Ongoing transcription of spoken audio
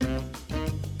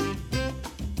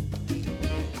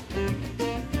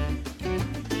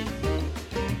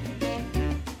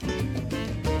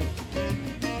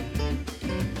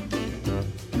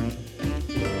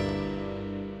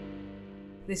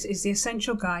This is The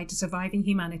Essential Guide to Surviving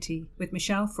Humanity with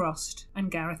Michelle Frost and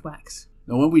Gareth Wax.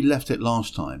 Now, when we left it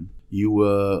last time, you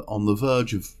were on the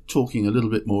verge of talking a little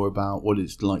bit more about what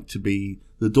it's like to be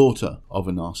the daughter of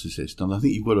a narcissist. And I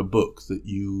think you've got a book that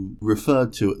you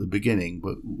referred to at the beginning,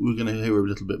 but we're going to hear a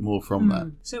little bit more from that.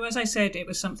 So as I said, it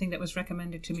was something that was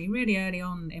recommended to me really early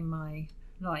on in my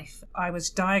life. I was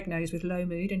diagnosed with low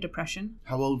mood and depression.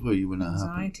 How old were you when that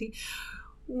anxiety. happened?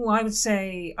 Well, I would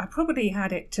say I probably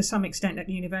had it to some extent at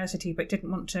university, but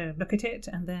didn't want to look at it.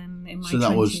 And then in my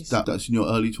 20s. So that's in your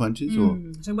early 20s?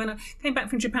 Or? So when I came back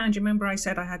from Japan, do you remember I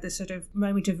said I had this sort of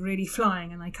moment of really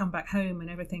flying and I come back home and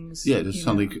everything's... Yeah, just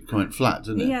suddenly went flat,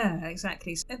 didn't it? Yeah,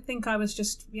 exactly. So I think I was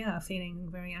just, feeling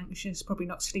very anxious, probably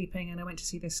not sleeping. And I went to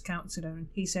see this counsellor and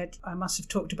he said, I must have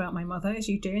talked about my mother, as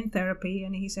you do in therapy.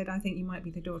 And he said, I think you might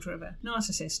be the daughter of a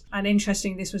narcissist. And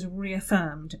interesting, this was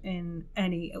reaffirmed in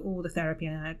all the therapy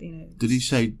I had, Did he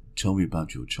say, tell me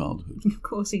about your childhood? Of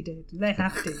course he did. They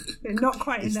have to. Not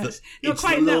quite in that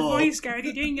voice, Gareth.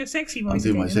 You're doing your sexy voice.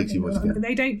 I'm doing my sexy voice again.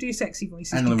 They don't do sexy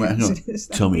voices. Hang on.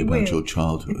 Tell me about your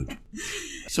childhood.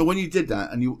 So when you did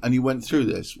that and you went through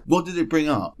this, what did it bring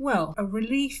up? Well, a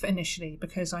relief initially,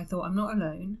 because I thought I'm not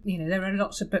alone. There are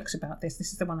lots of books about this.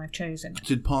 This is the one I've chosen.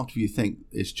 Did part of you think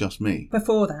it's just me?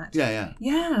 Before that? Yeah.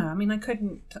 Yeah, I mean, I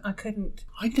couldn't.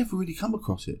 I'd never really come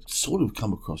across it. Sort of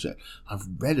come across it. I've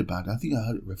read about it. I think I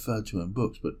heard it referred to in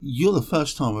books. But you're the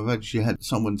first time I've actually had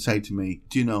someone say to me,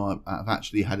 do you know, I've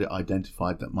actually had it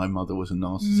identified that my mother was a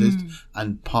narcissist.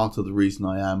 And part of the reason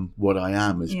I am what I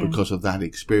am is because of that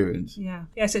experience. Yeah.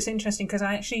 Yes, it's interesting because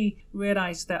I actually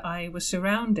realised that I was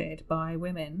surrounded by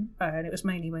women, and it was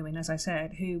mainly women, as I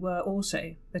said, who were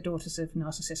also the daughters of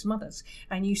narcissist mothers.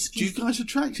 And do you guys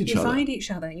attract each other?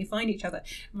 You find each other.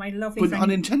 My lovely but friend...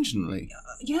 unintentionally?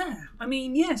 Yeah. I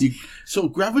mean, yes. Sort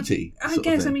of gravity. I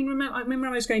guess. I mean, I remember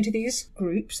I was going to these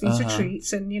groups, these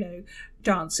retreats, and,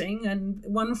 dancing, and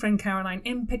one friend, Caroline,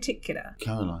 in particular...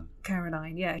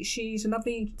 Caroline, yeah. She's a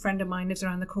lovely friend of mine, lives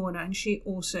around the corner, and she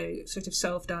also sort of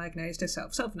self-diagnosed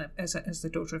herself as the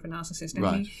daughter of a narcissist. And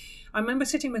right. I remember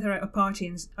sitting with her at a party,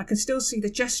 and I can still see the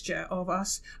gesture of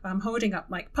us holding up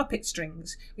like puppet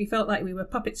strings. We felt like we were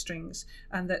puppet strings,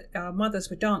 and that our mothers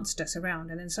would danced us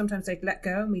around, and then sometimes they'd let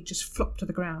go and we'd just flop to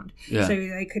the ground. Yeah. So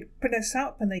they could put us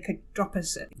up and they could drop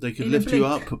us. They could lift you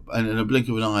up and in a blink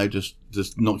of an eye just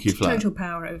knock you flat. Total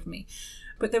power over me.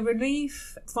 But the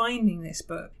relief finding this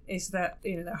book is that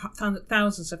there are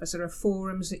thousands of us. There are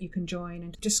forums that you can join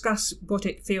and discuss what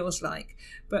it feels like.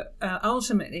 But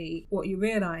ultimately, what you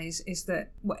realise is that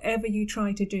whatever you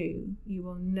try to do, you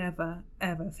will never,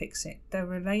 ever fix it. The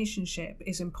relationship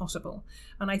is impossible.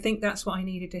 And I think that's what I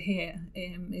needed to hear,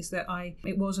 is that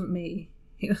it wasn't me.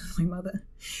 It was my mother.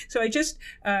 So I just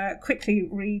quickly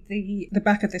read the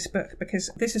back of this book, because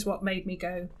this is what made me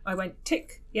go. I went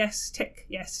tick, yes, tick,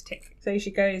 yes, tick. So she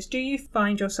goes, do you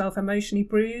find yourself emotionally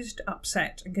bruised,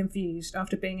 upset and confused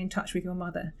after being in touch with your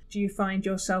mother? Do you find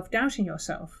yourself doubting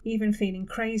yourself, even feeling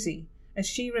crazy, as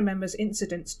she remembers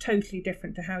incidents totally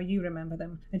different to how you remember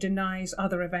them and denies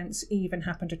other events even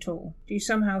happened at all? Do you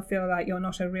somehow feel like you're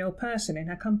not a real person in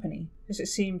her company? Does it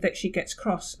seem that she gets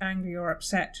cross, angry or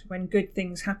upset when good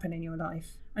things happen in your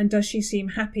life? And does she seem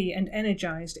happy and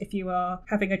energised if you are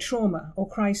having a trauma or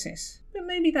crisis? But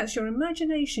maybe that's your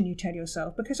imagination, you tell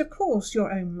yourself, because of course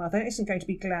your own mother isn't going to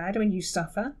be glad when you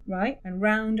suffer, right? And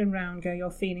round go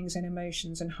your feelings and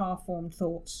emotions and half-formed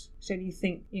thoughts. So you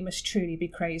think you must truly be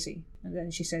crazy. And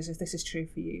then she says, if this is true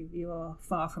for you, you are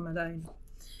far from alone.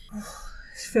 It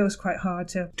feels quite hard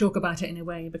to talk about it in a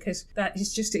way, because that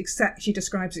is just she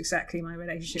describes exactly my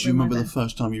relationship. Do you remember the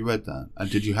first time you read that? And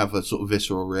did you have a sort of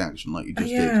visceral reaction like you just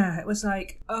did? Yeah, it was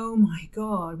like, oh my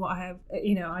God, what I have,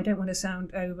 I don't want to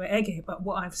sound over eggy, but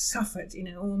what I've suffered,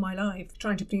 all my life,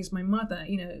 trying to please my mother,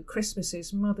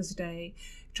 Christmases, Mother's Day,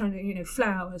 trying to,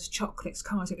 flowers, chocolates,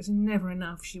 cards. It was never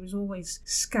enough. She was always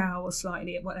scowl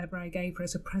slightly at whatever I gave her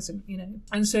as a present,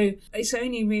 And so it's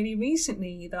only really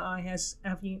recently that as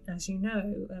you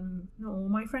know, not all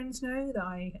my friends know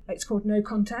that it's called no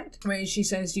contact, where she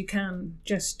says you can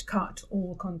just cut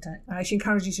all contact. She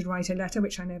encourages you to write a letter,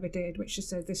 which I never did, which just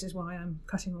said, this is why I'm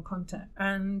cutting all contact.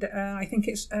 And I think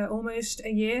it's almost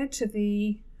a year to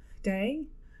the day.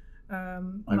 I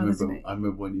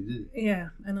remember when you did it. Yeah,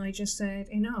 and I just said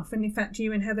enough. And in fact,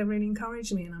 you and Heather really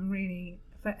encouraged me, and I'm really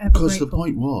forever because grateful. The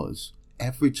point was,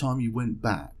 every time you went,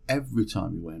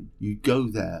 you'd go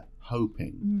there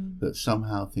hoping that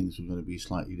somehow things were going to be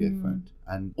slightly different.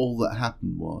 And all that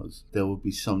happened was there would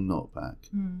be some knockback.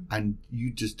 And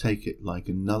you just take it like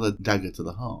another dagger to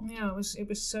the heart. Yeah, it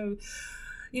was so...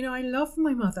 I love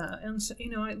my mother, and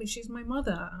she's my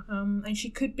mother, and she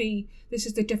could be. This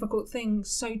is the difficult thing,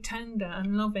 so tender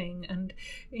and loving, and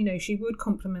she would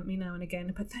compliment me now and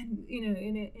again. But then,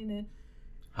 in a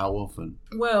How often?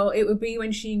 Well, it would be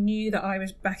when she knew that I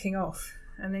was backing off,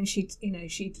 and then she'd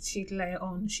lay it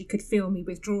on. She could feel me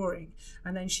withdrawing,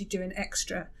 and then she'd do an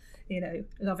extra,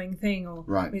 loving thing, or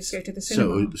right. Let's go to the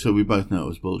cinema. So we both know it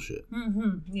was bullshit.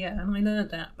 Yeah, and I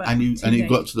learned that. But and you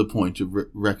got to the point of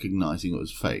recognizing it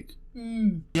was fake.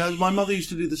 Yeah, my mother used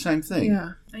to do the same thing.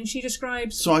 Yeah, and she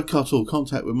describes. So I cut all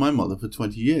contact with my mother for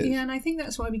 20 years. Yeah, and I think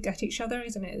that's why we get each other,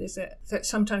 isn't it? Is that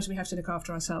sometimes we have to look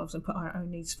after ourselves and put our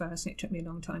own needs first. And it took me a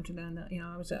long time to learn that.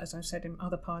 I was, as I've said in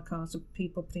other podcasts, a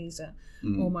people pleaser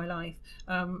all my life.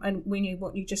 And when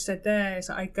what you just said there is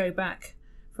that I go back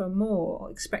for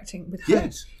more, expecting with her.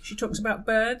 Yes. She talks about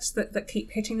birds that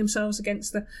keep hitting themselves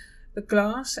against the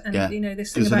glass, and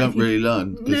this thing because about they don't really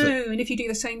learn. And if you do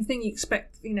the same thing, you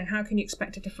expect, how can you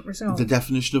expect a different result? The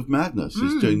definition of madness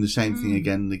is doing the same thing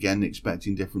again and again,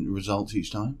 expecting different results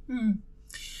each time.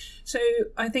 So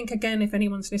I think, again, if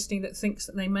anyone's listening that thinks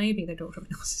that they may be the daughter of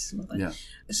a narcissist mother,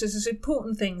 so there's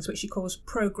important things which she calls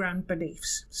programmed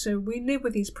beliefs. So we live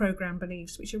with these programmed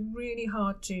beliefs which are really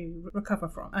hard to recover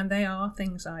from. And they are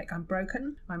things like, I'm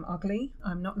broken, I'm ugly,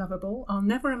 I'm not lovable, I'll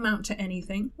never amount to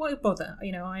anything. Why bother?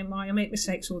 I make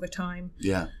mistakes all the time.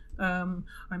 Yeah. I'm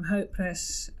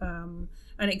hopeless. And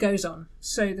it goes on.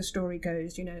 So the story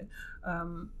goes,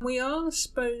 we are, I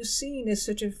suppose, seen as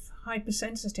sort of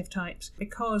hypersensitive types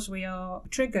because we are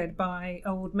triggered by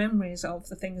old memories of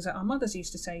the things that our mothers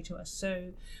used to say to us.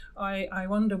 So I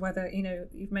wonder whether,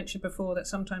 you've mentioned before that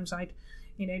sometimes I'd,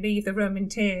 leave the room in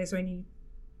tears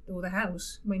or the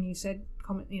house when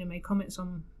you made comments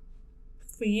on,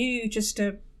 for you just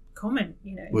to comment,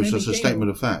 Which is a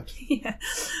statement of fact. Yeah.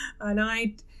 And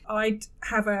I'd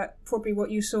have probably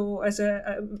what you saw as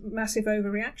a massive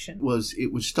overreaction.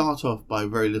 It would start off by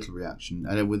very little reaction,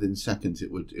 and then within seconds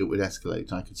it would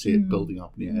escalate. I could see it building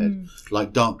up in your head,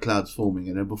 like dark clouds forming,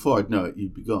 and then before I'd know it,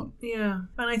 you'd be gone. Yeah,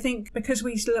 and I think because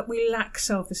we lack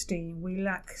self-esteem, we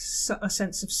lack a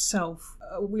sense of self,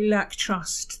 we lack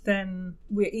trust, then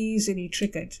we're easily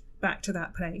triggered back to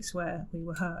that place where we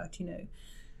were hurt.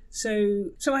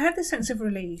 So I had this sense of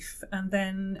relief,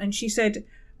 and she said.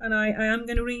 And I am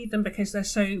going to read them because they're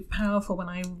so powerful. When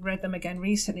I read them again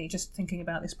recently, just thinking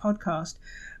about this podcast,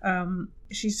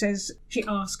 she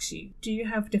asks you, do you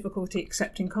have difficulty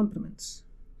accepting compliments?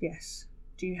 Yes.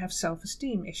 Do you have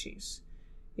self-esteem issues?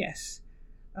 Yes.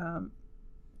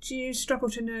 Do you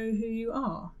struggle to know who you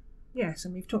are? Yes.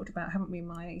 And we've talked about, haven't we,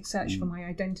 my search for my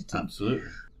identity. Absolutely.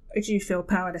 Do you feel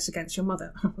powerless against your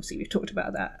mother? Obviously, we've talked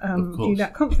about that. Of course. Do you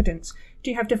lack confidence? Do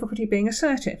you have difficulty being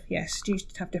assertive? Yes. Do you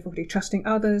have difficulty trusting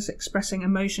others, expressing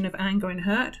emotion of anger and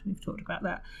hurt? We've talked about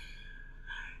that.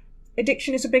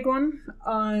 Addiction is a big one.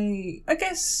 I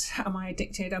guess, am I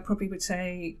addicted? I probably would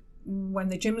say when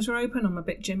the gyms are open, I'm a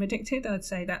bit gym addicted. I'd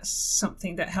say that's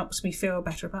something that helps me feel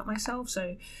better about myself.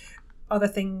 So other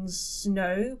things,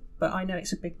 no, but I know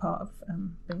it's a big part of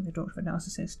being the daughter of a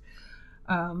narcissist.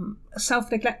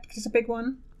 Self-neglect is a big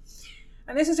one,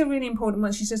 and this is a really important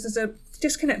one. She says there's a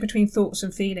disconnect between thoughts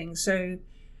and feelings. So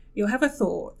you'll have a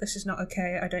thought, this is not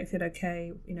okay, I don't feel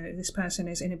okay, this person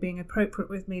is being appropriate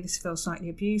with me, this feels slightly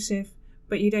abusive,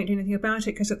 but you don't do anything about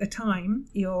it because at the time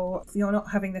you're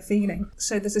not having the feeling.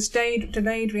 So there's this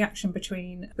delayed reaction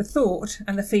between the thought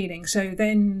and the feeling. So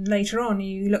then later on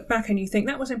you look back and you think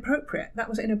that was inappropriate,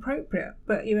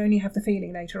 but you only have the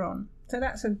feeling later on. So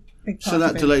that's a big part. So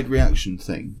that delayed reaction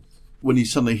thing, when he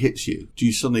suddenly hits you, do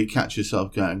you suddenly catch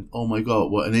yourself going, oh my God,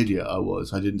 what an idiot I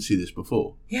was, I didn't see this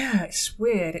before? Yeah, it's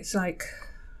weird. It's like,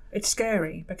 it's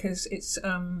scary because it's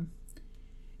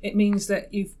it means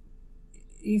that you've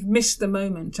missed the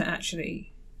moment to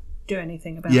actually do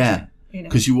anything about it. Yeah,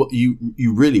 because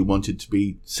you really wanted to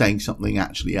be saying something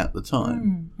actually at the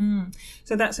time.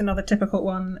 So that's another typical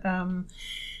one.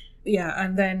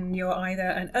 And then you're either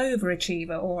an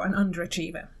overachiever or an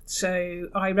underachiever. So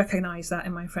I recognise that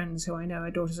in my friends who I know are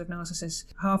daughters of narcissists.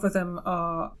 Half of them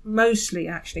are mostly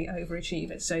actually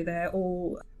overachievers. So they're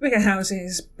all bigger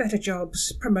houses, better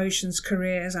jobs, promotions,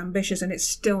 careers, ambitious, and it's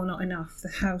still not enough. The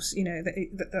house,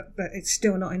 that it's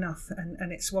still not enough.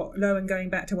 And it's going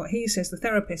back to what he says, the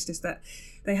therapist, is that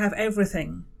they have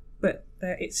everything, but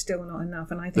it's still not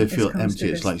enough. And I think they feel empty.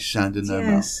 It's like sand in their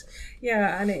mouth.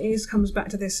 Yeah, and it comes back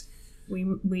to this.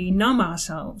 We numb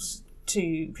ourselves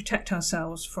to protect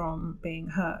ourselves from being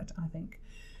hurt, I think.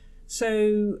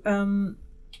 So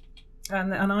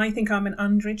And I think I'm an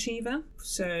underachiever,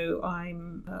 so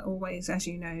I'm always, as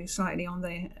you know, slightly on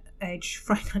the edge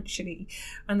financially,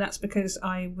 and that's because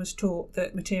I was taught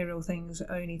that material things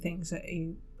are only things that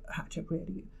you had to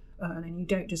really earn, and you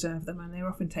don't deserve them, and they're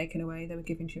often taken away. They were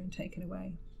given to you and taken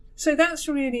away. So that's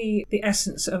really the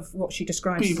essence of what she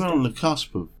describes. But you've been on the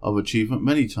cusp of achievement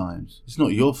many times. It's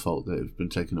not your fault that it's been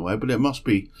taken away, but it must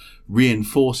be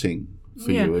reinforcing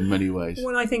for you in many ways.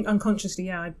 Well, I think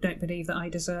unconsciously, I don't believe that I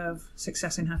deserve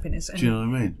success and happiness. And, do you know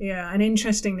what I mean? Yeah, and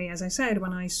interestingly, as I said,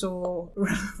 when I saw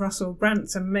Russell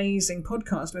Brandt's amazing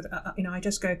podcast with, I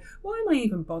just go, why am I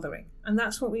even bothering? And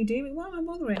that's what we do. Why am I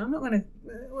bothering? I'm not going to,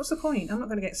 what's the point? I'm not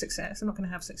going to get success. I'm not going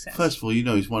to have success. First of all,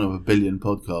 he's one of a billion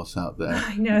podcasts out there.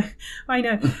 I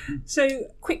know. So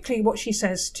quickly, what she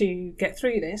says to get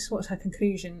through this, what's her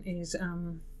conclusion is,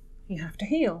 you have to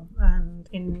heal, and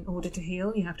in order to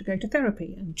heal you have to go to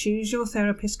therapy, and choose your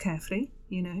therapist carefully.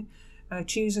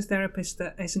 Choose a therapist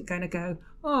that isn't going to go,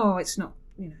 oh, it's not,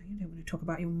 you don't want to talk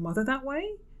about your mother that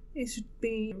way. It should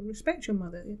be respect your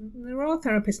mother. There are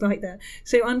therapists like that.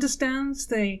 So understands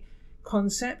the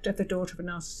concept of the daughter of a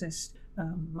narcissist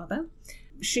mother.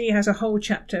 She has a whole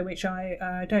chapter which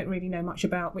I don't really know much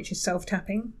about, which is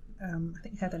self-tapping. I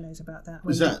think Heather knows about that.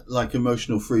 Is that like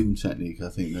emotional freedom technique? I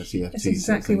think that's EFT. That's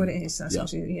exactly what it is. That's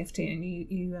absolutely EFT. And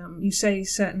you say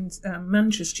certain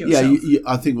mantras to yourself. Yeah,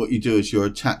 I think what you do is you're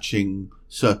attaching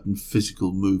certain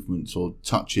physical movements or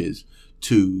touches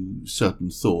to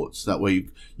certain thoughts. That way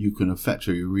you can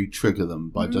effectively re-trigger them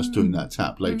by just doing that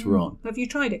tap later on. Have you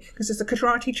tried it? Because there's a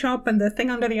karate chop and the thing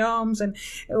under the arms and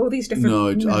all these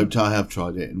different... No, I have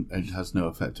tried it and it has no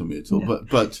effect on me at all.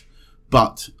 No.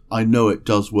 But I know it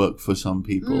does work for some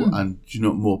people, and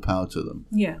more power to them.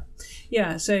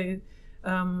 Yeah. So,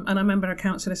 and I remember a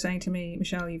counsellor saying to me,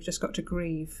 Michelle, you've just got to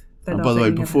grieve. And by the way,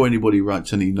 before anybody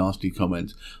writes any nasty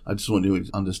comments, I just want you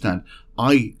to understand,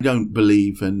 I don't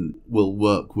believe and will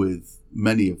work with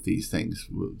many of these things,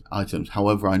 items.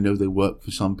 However, I know they work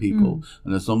for some people,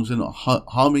 and as long as they're not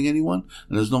harming anyone,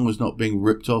 and as long as not being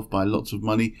ripped off by lots of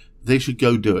money, they should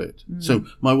go do it. So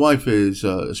my wife is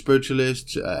a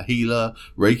spiritualist, a healer,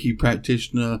 Reiki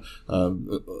practitioner,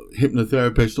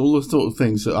 hypnotherapist, all the sort of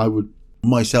things that I would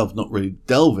myself not really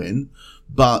delve in,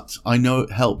 but I know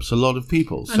it helps a lot of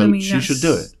people. So she should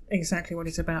do it. Exactly what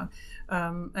it's about.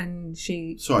 And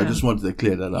she... Sorry, I just wanted to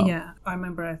clear that up. Yeah, I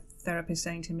remember a therapist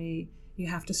saying to me, you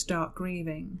have to start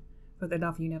grieving for the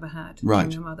love you never had from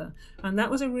your mother. And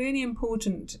that was a really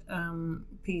important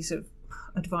piece of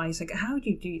advice. Like, how do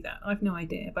you do that? I've no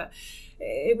idea, but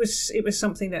it was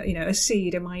something that, a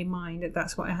seed in my mind,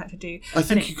 that's what I had to do. I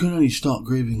think you can only start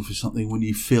grieving for something when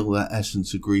you feel that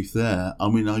essence of grief there. I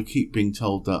mean, I keep being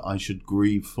told that I should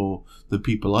grieve for the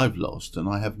people I've lost, and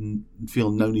I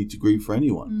feel no need to grieve for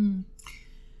anyone.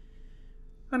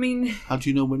 I mean, how do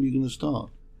you know when you're going to start?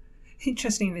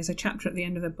 Interesting, there's a chapter at the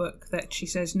end of the book that she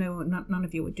says, no, none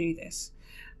of you would do this.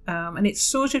 And it's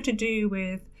sort of to do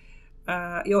with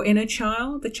your inner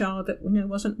child, the child that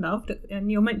wasn't loved,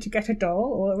 and you're meant to get a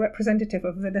doll or a representative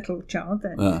of the little child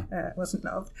that wasn't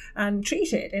loved, and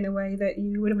treat it in a way that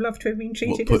you would have loved to have been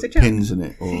treated as a child. Put pins in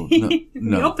it, or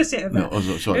the opposite of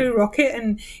that. Sorry. Rock it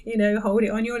and hold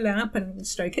it on your lap and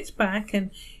stroke its back,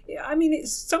 and I mean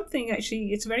it's something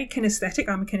actually. It's very kinesthetic.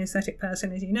 I'm a kinesthetic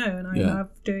person, as you know, and I love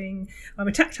doing. I'm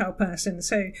a tactile person,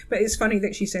 but it's funny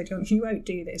that she said you won't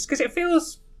do this because it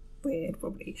feels weird,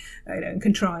 probably, and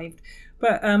contrived.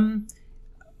 But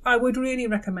I would really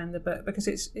recommend the book because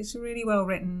it's really well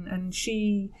written, and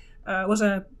she was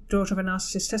a daughter of a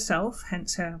narcissist herself,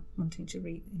 hence her wanting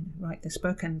to write this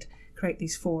book and create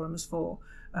these forums for.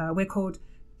 We're called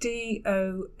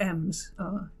DOMs,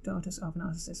 Daughters of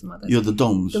Narcissist Mothers. You're the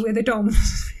DOMs. We're the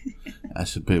DOMs.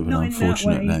 That's a bit of an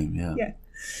unfortunate name, yeah.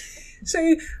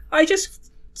 So I just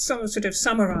sort of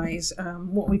summarise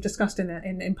what we've discussed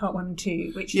in part 1 and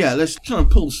 2, which let's try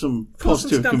and pull some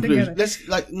positive conclusions.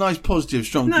 Let's nice positive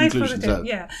strong conclusions out.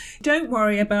 Yeah, don't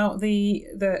worry about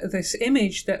this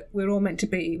image that we're all meant to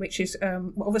be, which is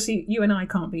obviously you and I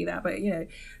can't be that, but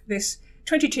this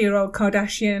 22-year-old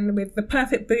Kardashian with the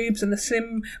perfect boobs and the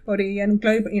slim body and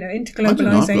into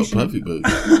globalization. I've got perfect boobs.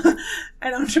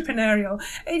 And entrepreneurial.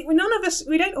 None of us,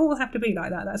 we don't all have to be like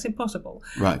that. That's impossible.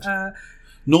 Right.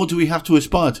 Nor do we have to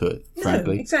aspire to it,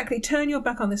 frankly. No, exactly. Turn your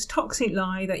back on this toxic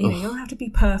lie that you don't have to be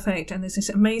perfect, and there's this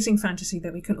amazing fantasy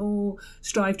that we can all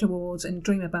strive towards and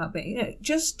dream about being.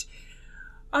 Just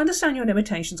understand your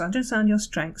limitations, understand your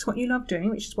strengths, what you love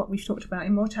doing, which is what we've talked about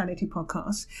in Mortality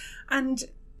Podcast, and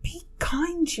be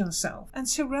kind to yourself and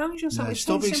surround yourself with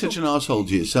stop being such an arsehole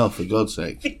to yourself, for God's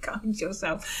sake. Be kind to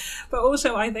yourself. But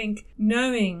also, I think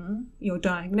knowing your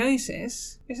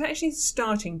diagnosis is actually the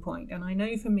starting point. And I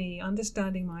know for me,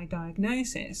 understanding my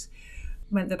diagnosis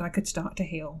meant that I could start to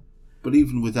heal. But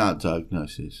even without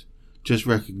diagnosis, just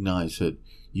recognise that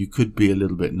you could be a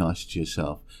little bit nicer to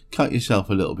yourself. Cut yourself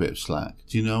a little bit of slack.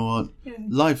 Do you know what? Yeah.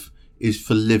 Life is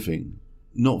for living,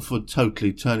 not for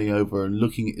totally turning over and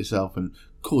looking at yourself and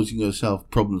causing yourself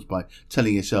problems by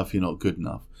telling yourself you're not good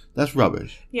enough. That's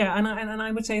rubbish. Yeah, and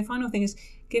I would say the final thing is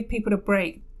give people a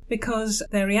break, because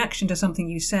their reaction to something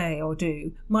you say or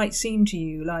do might seem to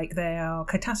you like they are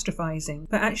catastrophizing,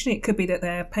 but actually it could be that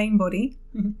their pain body,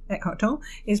 Eckhart Tolle,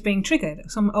 is being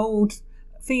triggered. Some old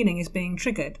feeling is being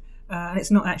triggered, and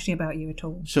it's not actually about you at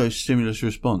all. So it's stimulus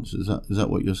response. Is that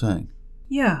what you're saying?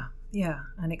 Yeah,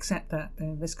 and accept that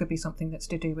this could be something that's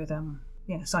to do with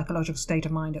psychological state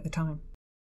of mind at the time.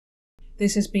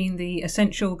 This has been the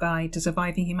Essential Guide to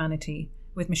Surviving Humanity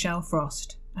with Michelle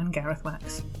Frost and Gareth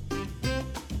Wax.